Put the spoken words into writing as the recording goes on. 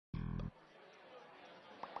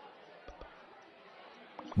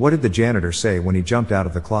What did the janitor say when he jumped out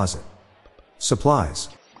of the closet? Supplies.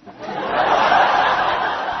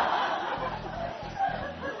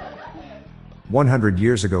 "100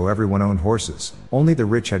 years ago everyone owned horses, only the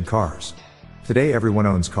rich had cars. Today everyone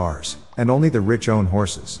owns cars, and only the rich own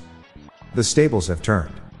horses. The stables have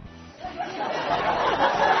turned."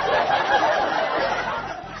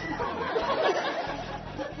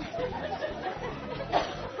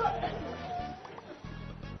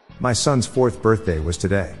 My son's 4th birthday was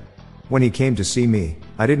today. When he came to see me,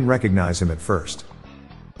 I didn't recognize him at first.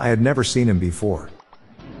 I had never seen him before.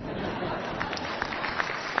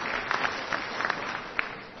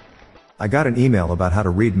 I got an email about how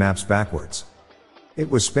to read maps backwards.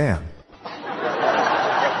 It was spam.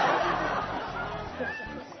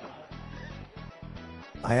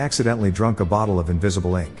 I accidentally drank a bottle of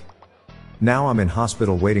invisible ink. Now I'm in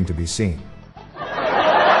hospital waiting to be seen.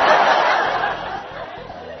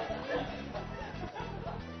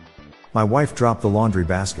 My wife dropped the laundry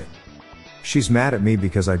basket. She's mad at me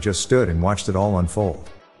because I just stood and watched it all unfold.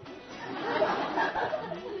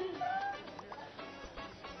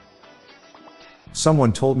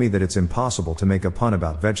 Someone told me that it's impossible to make a pun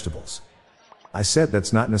about vegetables. I said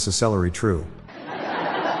that's not necessarily true.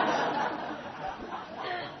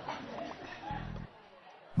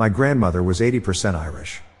 My grandmother was 80%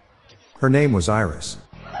 Irish. Her name was Iris.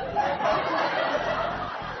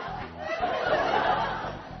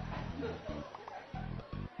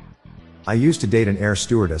 I used to date an air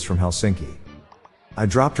stewardess from Helsinki. I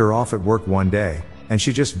dropped her off at work one day, and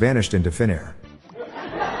she just vanished into thin air.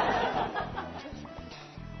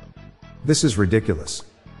 This is ridiculous.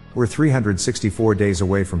 We're 364 days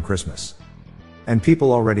away from Christmas. And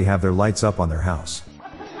people already have their lights up on their house.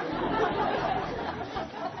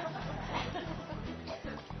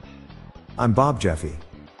 I'm Bob Jeffy.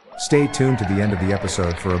 Stay tuned to the end of the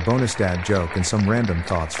episode for a bonus dad joke and some random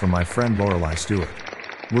thoughts from my friend Lorelei Stewart.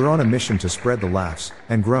 We're on a mission to spread the laughs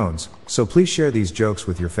and groans, so please share these jokes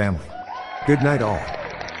with your family. Good night all.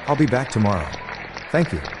 I'll be back tomorrow.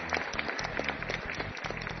 Thank you.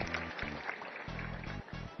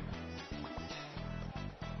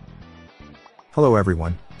 Hello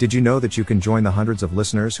everyone, did you know that you can join the hundreds of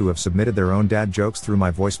listeners who have submitted their own dad jokes through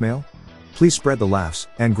my voicemail? Please spread the laughs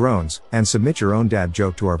and groans and submit your own dad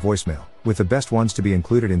joke to our voicemail, with the best ones to be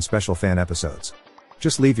included in special fan episodes.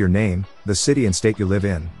 Just leave your name, the city and state you live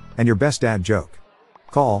in, and your best dad joke.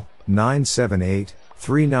 Call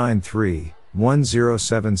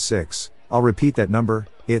 978-393-1076. I'll repeat that number,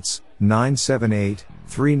 it's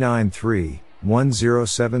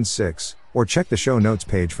 978-393-1076, or check the show notes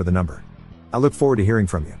page for the number. I look forward to hearing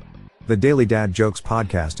from you. The Daily Dad Jokes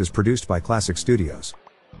podcast is produced by Classic Studios.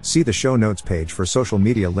 See the show notes page for social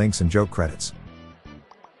media links and joke credits.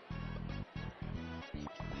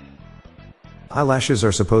 Eyelashes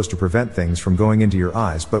are supposed to prevent things from going into your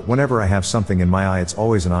eyes, but whenever I have something in my eye, it's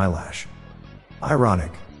always an eyelash.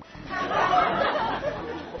 Ironic.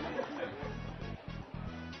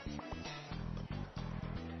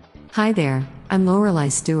 Hi there, I'm Lorelei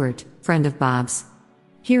Stewart, friend of Bob's.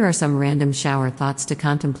 Here are some random shower thoughts to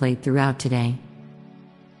contemplate throughout today.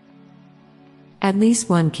 At least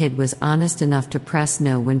one kid was honest enough to press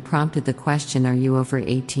no when prompted the question, "Are you over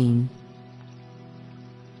 18?"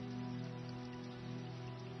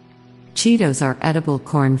 Cheetos are edible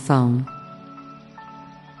corn foam.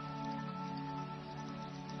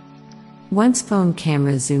 Once phone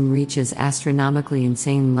camera zoom reaches astronomically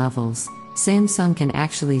insane levels, Samsung can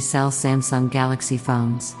actually sell Samsung Galaxy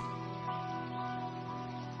phones.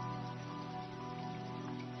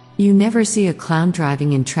 You never see a clown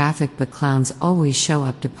driving in traffic, but clowns always show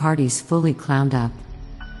up to parties fully clowned up.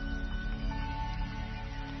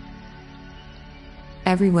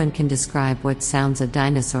 Everyone can describe what sounds a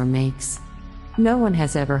dinosaur makes. No one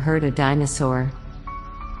has ever heard a dinosaur.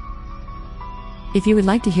 If you would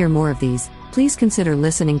like to hear more of these, please consider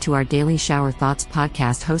listening to our Daily Shower Thoughts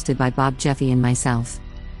podcast hosted by Bob Jeffy and myself.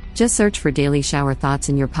 Just search for Daily Shower Thoughts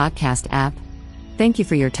in your podcast app. Thank you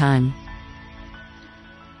for your time.